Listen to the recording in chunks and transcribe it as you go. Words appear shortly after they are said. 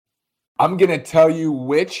I'm going to tell you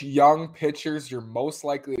which young pitchers you're most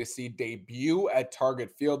likely to see debut at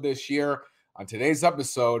Target Field this year on today's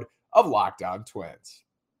episode of Locked On Twins.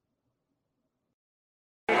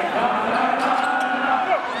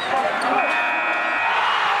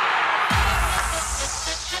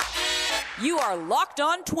 You are Locked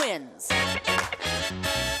On Twins,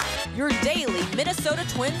 your daily Minnesota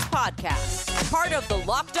Twins podcast, part of the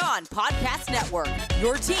Locked On Podcast Network,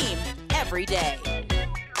 your team every day.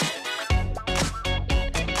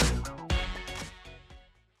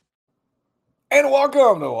 And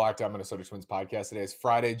welcome to the Locked On Minnesota Twins podcast. Today is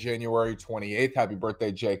Friday, January 28th. Happy birthday,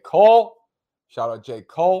 J. Cole. Shout out J.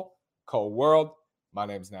 Cole, Cole World. My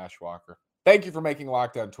name is Nash Walker. Thank you for making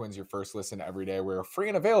Locked On Twins your first listen every day. We're free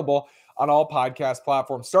and available on all podcast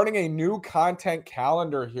platforms. Starting a new content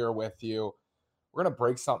calendar here with you. We're going to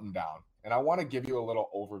break something down, and I want to give you a little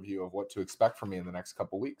overview of what to expect from me in the next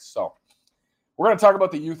couple weeks. So we're going to talk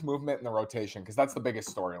about the youth movement and the rotation because that's the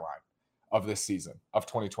biggest storyline of this season of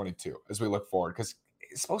 2022 as we look forward, because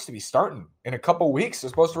it's supposed to be starting in a couple weeks. They're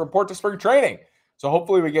supposed to report to spring training. So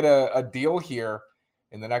hopefully we get a deal here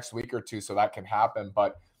in the next week or two so that can happen.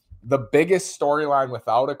 But the biggest storyline,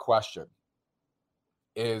 without a question,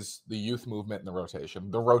 is the youth movement and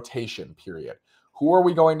the rotation period. Who are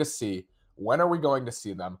we going to see? When are we going to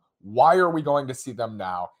see them? Why are we going to see them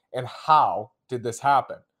now? And how did this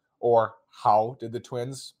happen? Or how did the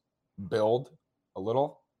Twins build a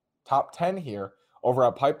little top 10 here over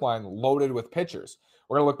at Pipeline loaded with pitchers?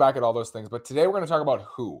 We're going to look back at all those things. But today we're going to talk about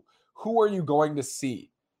who. Who are you going to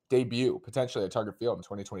see debut potentially at Target Field in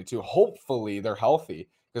 2022? Hopefully they're healthy,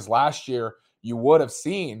 because last year you would have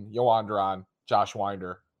seen Yoan Duran, Josh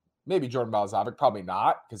Winder, maybe Jordan Balazovic, probably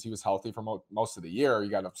not because he was healthy for most of the year.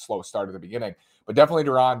 You got a slow start at the beginning, but definitely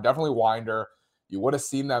Duran, definitely Winder. You would have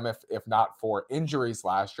seen them if not for injuries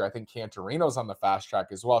last year. I think Cantorino's on the fast track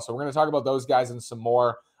as well. So we're going to talk about those guys and some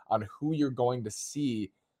more on who you're going to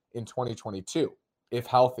see in 2022 if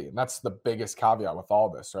healthy. And that's the biggest caveat with all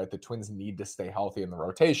this, right? The Twins need to stay healthy in the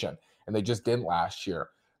rotation, and they just didn't last year.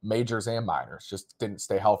 Majors and minors just didn't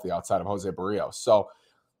stay healthy outside of Jose Barrios. So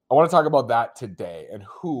I want to talk about that today and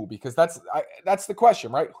who, because that's the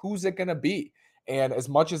question, right? Who's it going to be? And as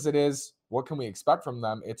much as it is, what can we expect from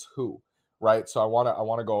them? It's who, right? So I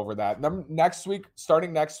want to go over that. And then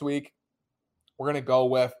starting next week, we're going to go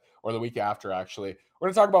with, or the week after actually, we're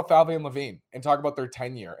going to talk about Falvey and Levine and talk about their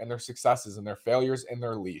tenure and their successes and their failures and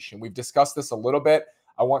their leash. And we've discussed this a little bit.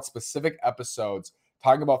 I want specific episodes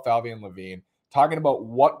talking about Falvey and Levine, talking about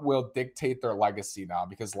what will dictate their legacy now.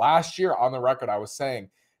 Because last year on the record, I was saying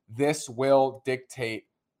this will dictate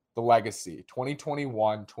the legacy.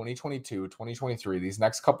 2021, 2022, 2023, these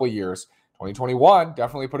next couple of years. 2021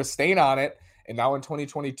 definitely put a stain on it. And now in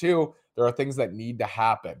 2022, there are things that need to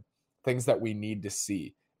happen, things that we need to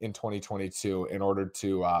see in 2022 in order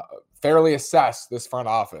to fairly assess this front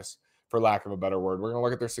office, for lack of a better word. We're going to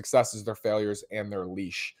look at their successes, their failures, and their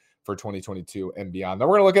leash for 2022 and beyond. Then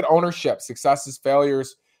we're going to look at ownership, successes,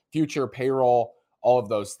 failures, future payroll, all of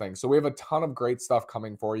those things. So we have a ton of great stuff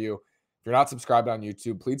coming for you. If you're not subscribed on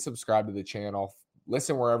YouTube, please subscribe to the channel.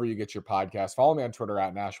 Listen wherever you get your podcast. Follow me on Twitter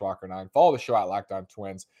at NashWalker9. Follow the show at Locked On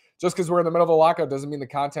Twins. Just because we're in the middle of a lockout doesn't mean the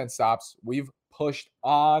content stops. We've pushed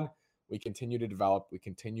on. We continue to develop. We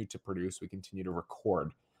continue to produce. We continue to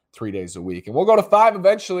record 3 days a week. And we'll go to 5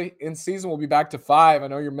 eventually. In season, we'll be back to 5. I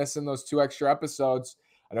know you're missing those 2 extra episodes.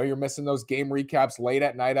 I know you're missing those game recaps late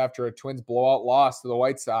at night after a Twins blowout loss to the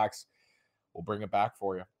White Sox. We'll bring it back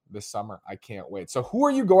for you this summer. I can't wait. So who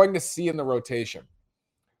are you going to see in the rotation?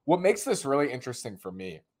 What makes this really interesting for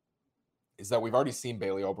me is that we've already seen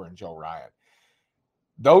Bailey Ober and Joe Ryan.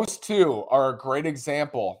 Those two are a great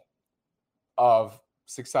example of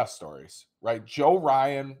success stories, right? Joe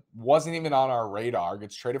Ryan wasn't even on our radar,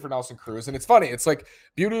 gets traded for Nelson Cruz. And it's funny. It's like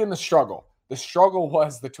beauty in the struggle. The struggle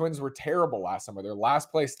was the Twins were terrible last summer. Their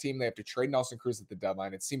last place team, they have to trade Nelson Cruz at the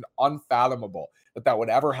deadline. It seemed unfathomable that would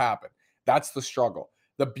ever happen. That's the struggle.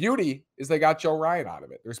 The beauty is they got Joe Ryan out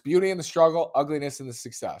of it. There's beauty in the struggle, ugliness in the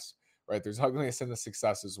success, right? There's ugliness in the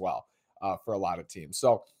success as well for a lot of teams.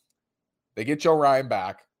 So they get Joe Ryan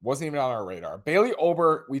back. Wasn't even on our radar. Bailey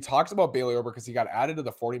Ober, we talked about Bailey Ober because he got added to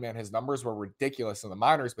the 40-man. His numbers were ridiculous in the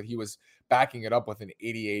minors, but he was backing it up with an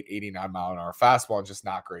 88, 89 mile-an-hour fastball and just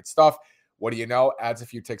not great stuff. What do you know? Adds a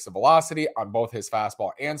few ticks of velocity on both his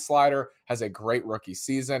fastball and slider. Has a great rookie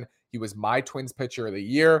season. He was my Twins pitcher of the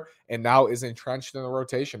year and now is entrenched in the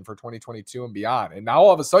rotation for 2022 and beyond. And now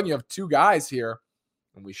all of a sudden you have 2 guys here,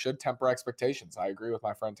 and we should temper expectations. I agree with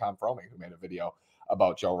my friend Tom Froming, who made a video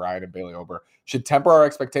about Joe Ryan and Bailey Ober. Should temper our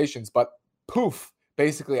expectations, but poof,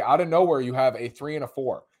 basically out of nowhere, you have a 3 and a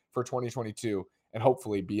 4 for 2022 and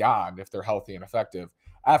hopefully beyond if they're healthy and effective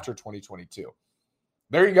after 2022.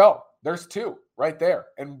 There you go. There's two right there.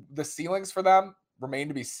 And the ceilings for them remain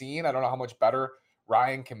to be seen. I don't know how much better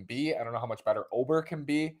Ryan can be. I don't know how much better Ober can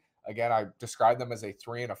be. Again, I describe them as a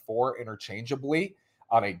 3 and a 4 interchangeably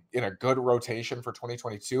in a good rotation for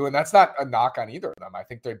 2022. And that's not a knock on either of them. I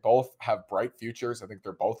think they both have bright futures. I think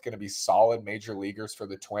they're both going to be solid major leaguers for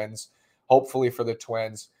the Twins, hopefully for the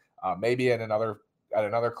Twins, maybe at another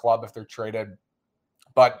club if they're traded.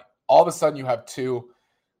 But all of a sudden you have two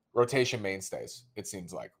rotation mainstays, it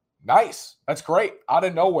seems like. Nice. That's great. Out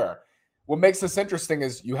of nowhere. What makes this interesting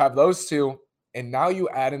is you have those two, and now you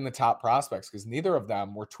add in the top prospects because neither of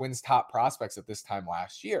them were Twins' top prospects at this time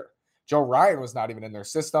last year. Joe Ryan was not even in their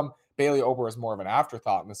system. Bailey Ober was more of an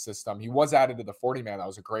afterthought in the system. He was added to the 40-man. That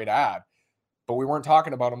was a great add. But we weren't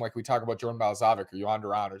talking about him like we talk about Jordan Balazovic or Yohan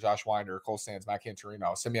Duran or Josh Winder or Cole Sands, Matt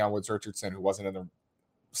Cantorino, Simeon Woods-Richardson, who wasn't in the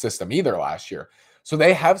system either last year. So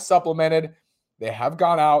they have supplemented. They have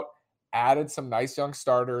gone out, added some nice young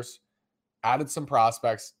starters, added some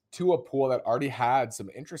prospects to a pool that already had some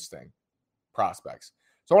interesting prospects.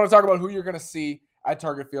 So I want to talk about who you're going to see at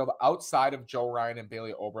Target Field outside of Joe Ryan and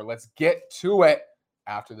Bailey Ober. Let's get to it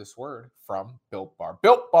after this word from Built Bar.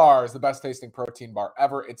 Built Bar is the best tasting protein bar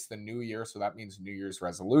ever. It's the new year, so that means New Year's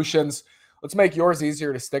resolutions. Let's make yours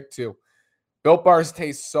easier to stick to. Built Bars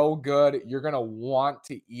taste so good, you're going to want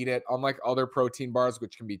to eat it. Unlike other protein bars,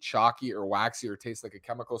 which can be chalky or waxy or taste like a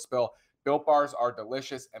chemical spill, Built Bars are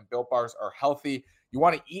delicious and Built Bars are healthy. You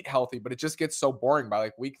want to eat healthy, but it just gets so boring. By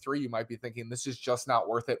like week 3, you might be thinking, this is just not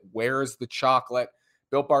worth it. Where's the chocolate?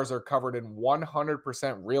 Built Bars are covered in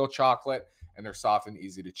 100% real chocolate, and they're soft and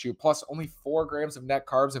easy to chew. Plus, only 4 grams of net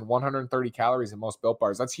carbs and 130 calories in most Built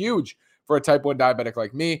Bars. That's huge for a type 1 diabetic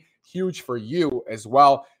like me. Huge for you as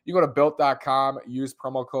well. You go to Built.com, use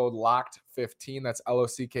promo code LOCKED15. That's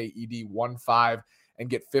LOCKED15 and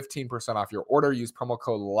get 15% off your order. Use promo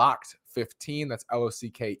code LOCKED15. That's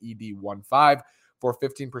LOCKED15 for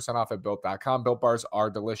 15% off at Built.com. Built Bars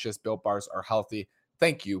are delicious. Built Bars are healthy.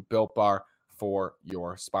 Thank you, Built Bar, for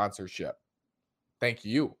your sponsorship. Thank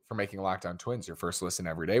you for making Locked On Twins your first listen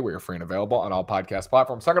every day. We are free and available on all podcast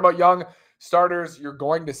platforms. Talking about young starters you're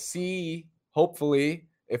going to see, hopefully,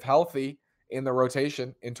 if healthy, in the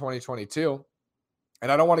rotation in 2022.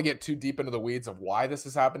 And I don't want to get too deep into the weeds of why this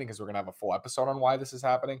is happening because we're going to have a full episode on why this is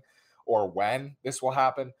happening or when this will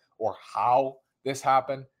happen or how this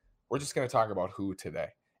happened. We're just going to talk about who today.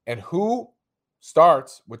 And who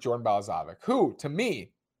starts with Jordan Balazovic, who, to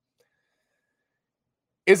me,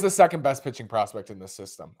 is the second best pitching prospect in this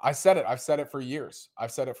system. I said it. I've said it for years.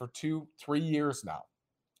 I've said it for 2-3 years now.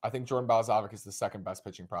 I think Jordan Balazovic is the second best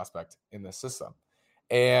pitching prospect in this system.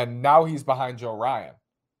 And now he's behind Joe Ryan.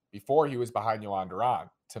 Before he was behind Yohan Duran,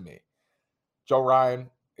 to me. Joe Ryan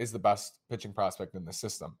is the best pitching prospect in the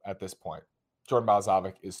system at this point. Jordan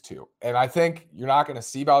Balazovic is too. And I think you're not going to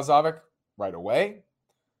see Balazovic right away,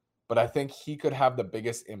 but I think he could have the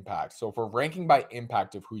biggest impact. So if we're ranking by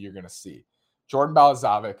impact of who you're going to see, Jordan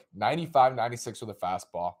Balazovic, 95, 96 with a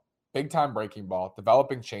fastball, big-time breaking ball,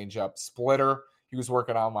 developing changeup, splitter he was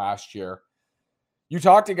working on last year. You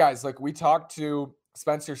talk to guys, like we talked to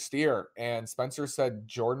Spencer Steer, and Spencer said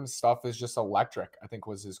Jordan's stuff is just electric, I think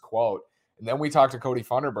was his quote. And then we talked to Cody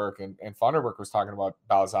Funderburk, and Funderburk was talking about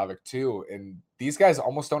Balazovic too. And these guys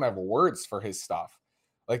almost don't have words for his stuff.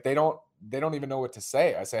 Like they don't even know what to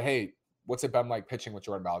say. I say, hey, what's it been like pitching with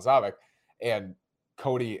Jordan Balazovic? And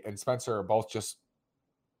Cody and Spencer are both just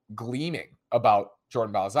gleaming about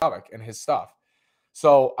Jordan Balazovic and his stuff.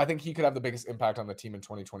 So I think he could have the biggest impact on the team in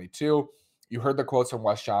 2022. You heard the quotes from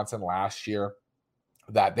Wes Johnson last year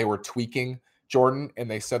that they were tweaking Jordan, and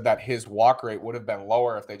they said that his walk rate would have been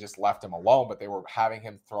lower if they just left him alone, but they were having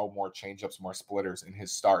him throw more changeups, more splitters in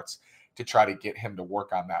his starts to try to get him to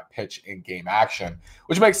work on that pitch in game action,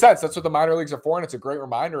 which makes sense. That's what the minor leagues are for, and it's a great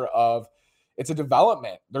reminder of it's a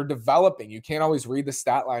development. They're developing. You can't always read the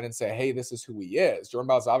stat line and say, hey, this is who he is. Jordan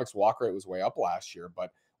Balazovic's walk rate was way up last year,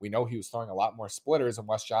 but we know he was throwing a lot more splitters, and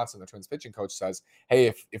Wes Johnson, the Twins pitching coach, says, hey,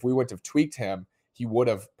 if we wouldn't have tweaked him, he would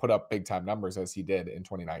have put up big-time numbers as he did in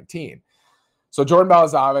 2019. So Jordan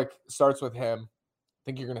Balazovic starts with him. I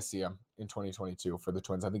think you're going to see him in 2022 for the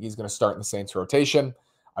Twins. I think he's going to start in the Saints rotation.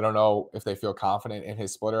 I don't know if they feel confident in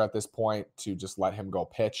his splitter at this point to just let him go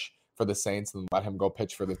pitch for the Saints and let him go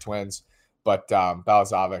pitch for the Twins. But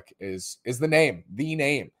Balazovic is the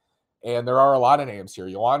name. And there are a lot of names here.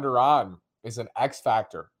 Yohan Duran is an X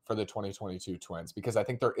factor for the 2022 Twins because I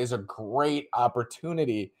think there is a great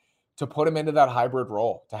opportunity to put him into that hybrid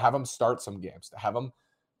role, to have him start some games, to have him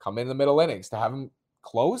come in the middle innings, to have him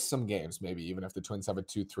close some games, maybe even if the Twins have a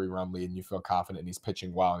 2-3 run lead and you feel confident and he's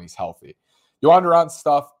pitching well and he's healthy. Yohan Duran's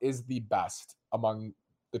stuff is the best among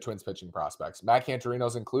the Twins pitching prospects. Matt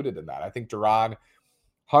Cantorino's included in that. I think Duran,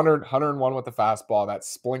 101 with the fastball, that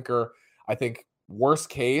splinker. I think worst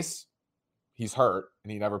case, he's hurt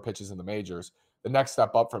and he never pitches in the majors. The next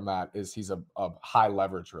step up from that is he's a high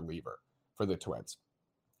leverage reliever for the Twins.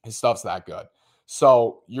 His stuff's that good.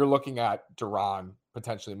 So you're looking at Duran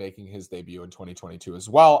potentially making his debut in 2022 as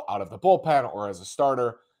well, out of the bullpen or as a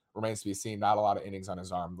starter. Remains to be seen. Not a lot of innings on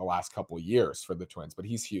his arm the last couple of years for the Twins, but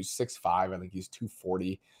he's huge, 6'5". I think he's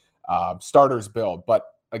 240. Starters build. But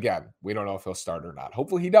again, we don't know if he'll start or not.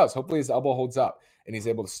 Hopefully he does. Hopefully his elbow holds up and he's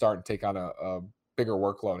able to start and take on a bigger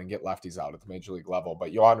workload and get lefties out at the major league level.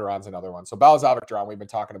 But Yohan Duran's another one. So Balazovic, Duran, we've been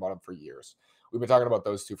talking about him for years. We've been talking about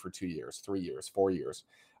those two for 2 years, 3 years, 4 years.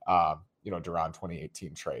 Duran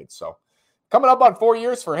 2018 trade. So coming up on 4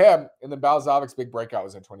 years for him. And then Balazovic's big breakout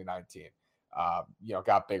was in 2019.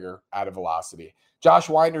 Got bigger, added velocity. Josh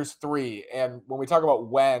Winder's 3. And when we talk about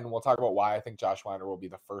when, we'll talk about why I think Josh Winder will be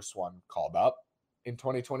the first one called up in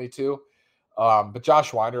 2022. But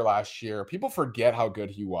Josh Winder last year, people forget how good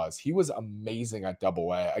he was. He was amazing at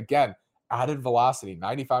Double-A. Again, added velocity,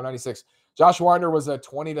 95, 96. Josh Winder was a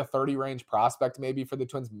 20 to 30 range prospect maybe for the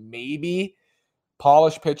Twins. Maybe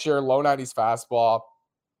polished pitcher, low 90s fastball.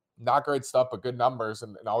 Not great stuff, but good numbers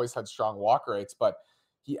and always had strong walk rates. But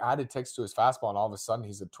he added ticks to his fastball, and all of a sudden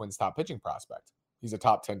he's a Twins top pitching prospect. He's a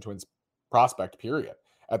top 10 Twins prospect, period,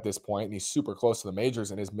 at this point. And he's super close to the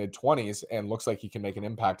majors in his mid-20s and looks like he can make an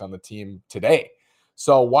impact on the team today.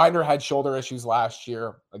 So Winder had shoulder issues last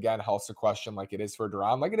year. Again, health's a question like it is for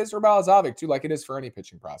Duran, like it is for Balazovic too, like it is for any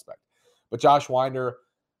pitching prospect. But Josh Winder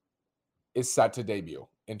is set to debut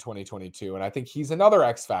in 2022. And I think he's another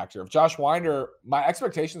X factor. If Josh Winder, my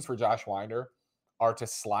expectations for Josh Winder are to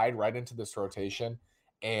slide right into this rotation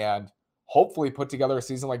and hopefully put together a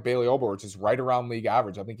season like Bailey Ober, which is right around league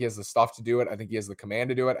average. I think he has the stuff to do it. I think he has the command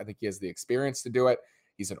to do it. I think he has the experience to do it.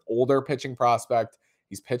 He's an older pitching prospect.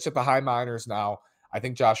 He's pitched at the high minors now. I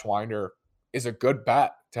think Josh Winder is a good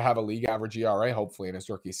bet to have a league average ERA, hopefully, in his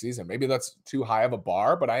rookie season. Maybe that's too high of a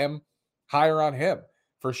bar, but I am higher on him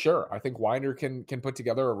for sure. I think Winder can put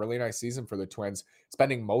together a really nice season for the Twins,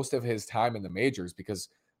 spending most of his time in the majors because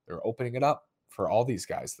they're opening it up for all these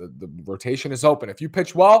guys. The rotation is open. If you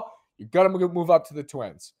pitch well, you're going to move up to the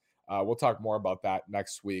Twins. We'll talk more about that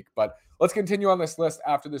next week. But let's continue on this list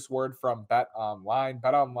after this word from BetOnline.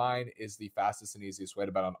 BetOnline is the fastest and easiest way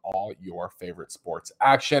to bet on all your favorite sports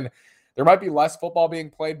action. There might be less football being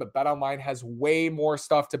played, but BetOnline has way more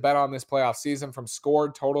stuff to bet on this playoff season, from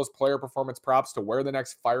scored, totals, player performance props to where the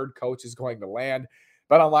next fired coach is going to land.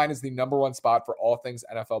 BetOnline is the #1 spot for all things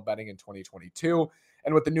NFL betting in 2022.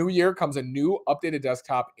 And with the new year comes a new updated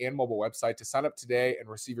desktop and mobile website. To sign up today and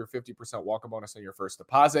receive your 50% welcome bonus on your first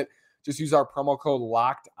deposit, just use our promo code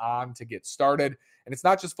LOCKEDON to get started. And it's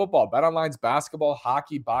not just football. BetOnline's basketball,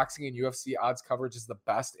 hockey, boxing, and UFC odds coverage is the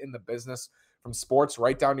best in the business. From sports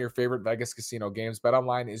right down to your favorite Vegas casino games,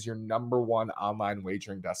 BetOnline is your #1 online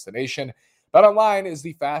wagering destination. BetOnline is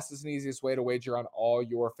the fastest and easiest way to wager on all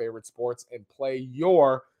your favorite sports and play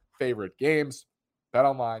your favorite games.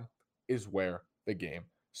 BetOnline is where the game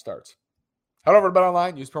starts. Head over to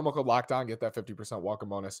BetOnline, use promo code LOCKEDON, get that 50% welcome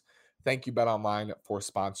bonus. Thank you, BetOnline, for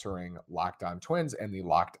sponsoring Locked On Twins and the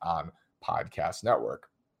Locked On Podcast Network.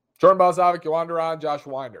 Jordan Balazovic, Yohan Duran, Josh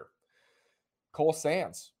Winder. Cole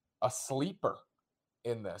Sands, a sleeper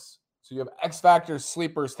in this. So you have X Factors,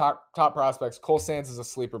 sleepers, top prospects. Cole Sands is a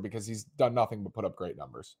sleeper because he's done nothing but put up great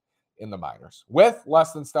numbers in the minors with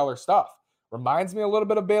less than stellar stuff. Reminds me a little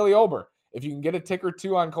bit of Bailey Ober. If you can get a tick or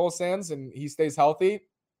two on Cole Sands and he stays healthy,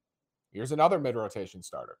 here's another mid-rotation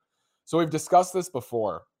starter. So we've discussed this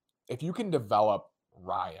before. If you can develop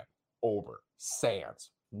Ryan, Ober,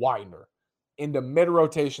 Sands, Winder into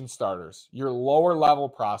mid-rotation starters, your lower-level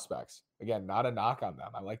prospects, again, not a knock on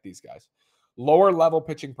them. I like these guys. Lower-level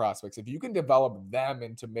pitching prospects, if you can develop them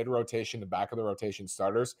into mid-rotation to back-of-the-rotation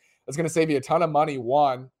starters, that's going to save you a ton of money,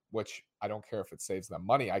 one, which I don't care if it saves them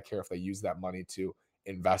money. I care if they use that money to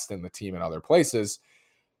invest in the team in other places.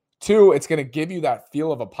 Two, it's going to give you that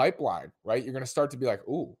feel of a pipeline, right? You're going to start to be like,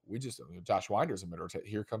 ooh, Josh Winder's a mid-rotation.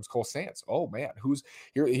 Here comes Cole Sands. Oh man,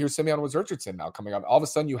 here's Simeon Woods-Richardson now coming up. All of a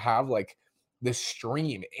sudden you have like this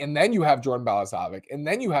stream, and then you have Jordan Balazovic, and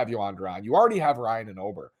then you have Yohan Duran. You already have Ryan and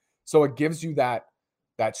Ober. So it gives you that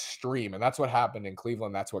stream, and that's what happened in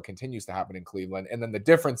Cleveland. That's what continues to happen in Cleveland. And then the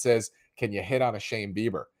difference is, can you hit on a Shane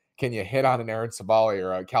Bieber? Can you hit on an Aaron Savali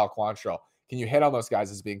or a Cal Quantrill? Can you hit on those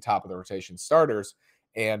guys as being top of the rotation starters?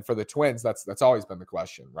 And for the Twins, that's always been the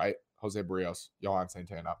question, right? Jose Barrios, Johan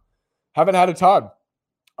Santana haven't had a ton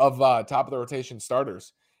of top of the rotation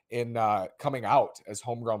starters in coming out as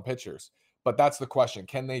homegrown pitchers. But that's the question.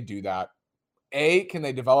 Can they do that? A, can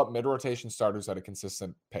they develop mid-rotation starters at a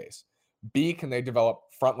consistent pace? B, can they develop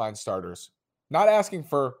frontline starters? Not asking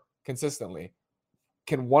for consistently.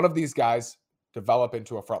 Can one of these guys develop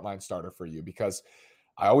into a frontline starter for you? Because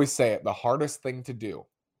I always say it, the hardest thing to do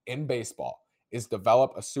in baseball is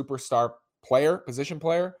develop a superstar player, position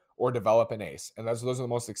player, or develop an ace. And those are the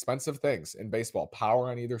most expensive things in baseball, power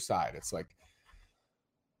on either side. It's like,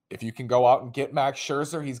 if you can go out and get Max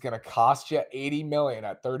Scherzer, he's going to cost you $80 million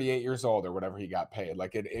at 38 years old or whatever he got paid.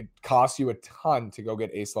 Like it costs you a ton to go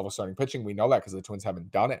get ace level starting pitching. We know that because the Twins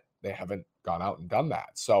haven't done it. They haven't gone out and done that.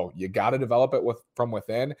 So you got to develop it from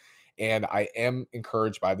within. And I am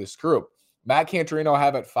encouraged by this group. Matt Cantorino I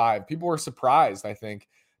have at 5. People were surprised, I think,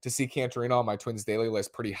 to see Cantorino on my Twins daily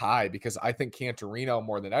list pretty high because I think Cantorino,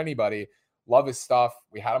 more than anybody, love his stuff.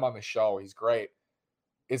 We had him on the show. He's great.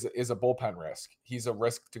 Is a bullpen risk. He's a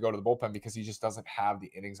risk to go to the bullpen because he just doesn't have the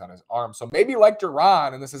innings on his arm. So maybe like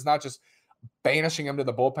Duran, and this is not just banishing him to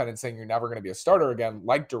the bullpen and saying you're never going to be a starter again.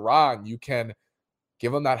 Like Duran, you can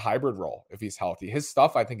give him that hybrid role if he's healthy. His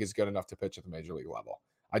stuff, I think, is good enough to pitch at the major league level.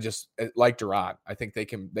 I just like Duran. I think they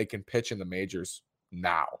can pitch in the majors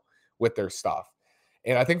now with their stuff.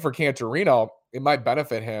 And I think for Cantorino, it might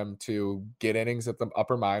benefit him to get innings at the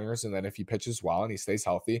upper minors. And then if he pitches well and he stays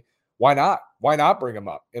healthy, why not? Why not bring him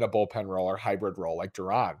up in a bullpen role or hybrid role like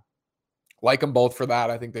Duran? Like them both for that.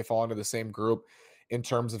 I think they fall into the same group in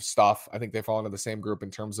terms of stuff. I think they fall into the same group in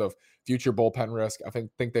terms of future bullpen risk. I think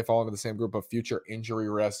they fall into the same group of future injury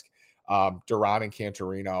risk. Duran and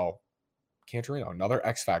Cantorino, another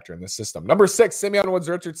X factor in this system. Number 6, Simeon Woods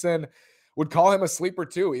Richardson. Would call him a sleeper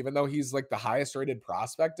too, even though he's like the highest rated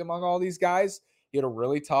prospect among all these guys. He had a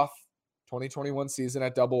really tough 2021 season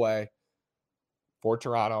at AA for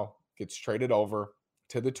Toronto. Gets traded over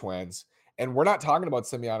to the Twins. And we're not talking about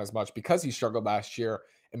Simeon as much because he struggled last year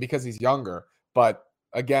and because he's younger. But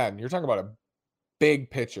again, you're talking about a big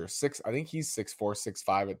pitcher. I think he's 6'4",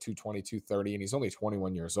 6'5" at 220, 230, and he's only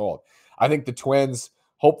 21 years old. I think the Twins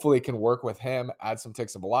hopefully can work with him, add some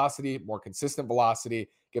ticks of velocity, more consistent velocity,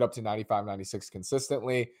 get up to 95, 96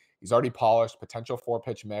 consistently. He's already polished, potential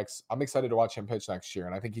 4-pitch mix. I'm excited to watch him pitch next year,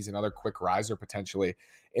 and I think he's another quick riser potentially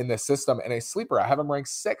in this system and a sleeper. I have him ranked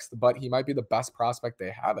 6th, but he might be the best prospect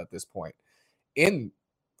they have at this point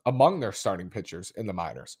among their starting pitchers in the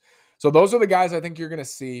minors. So those are the guys I think you're going to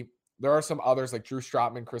see. There are some others like Drew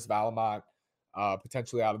Strotman, Chris Vallimont,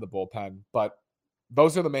 potentially out of the bullpen, but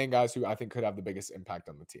those are the main guys who I think could have the biggest impact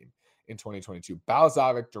on the team in 2022.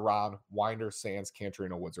 Balazovic, Duran, Winder, Sands,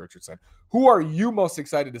 Cantorino, Woods, Richardson. Who are you most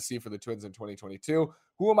excited to see for the Twins in 2022?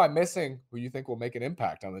 Who am I missing who you think will make an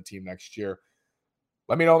impact on the team next year?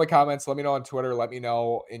 Let me know in the comments. Let me know on Twitter. Let me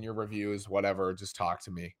know in your reviews, whatever. Just talk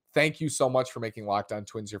to me. Thank you so much for making Locked On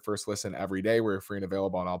Twins your first listen every day. We're free and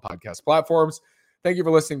available on all podcast platforms. Thank you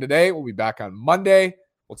for listening today. We'll be back on Monday.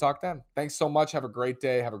 We'll talk then. Thanks so much. Have a great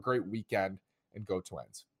day. Have a great weekend. And go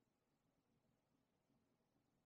Twins.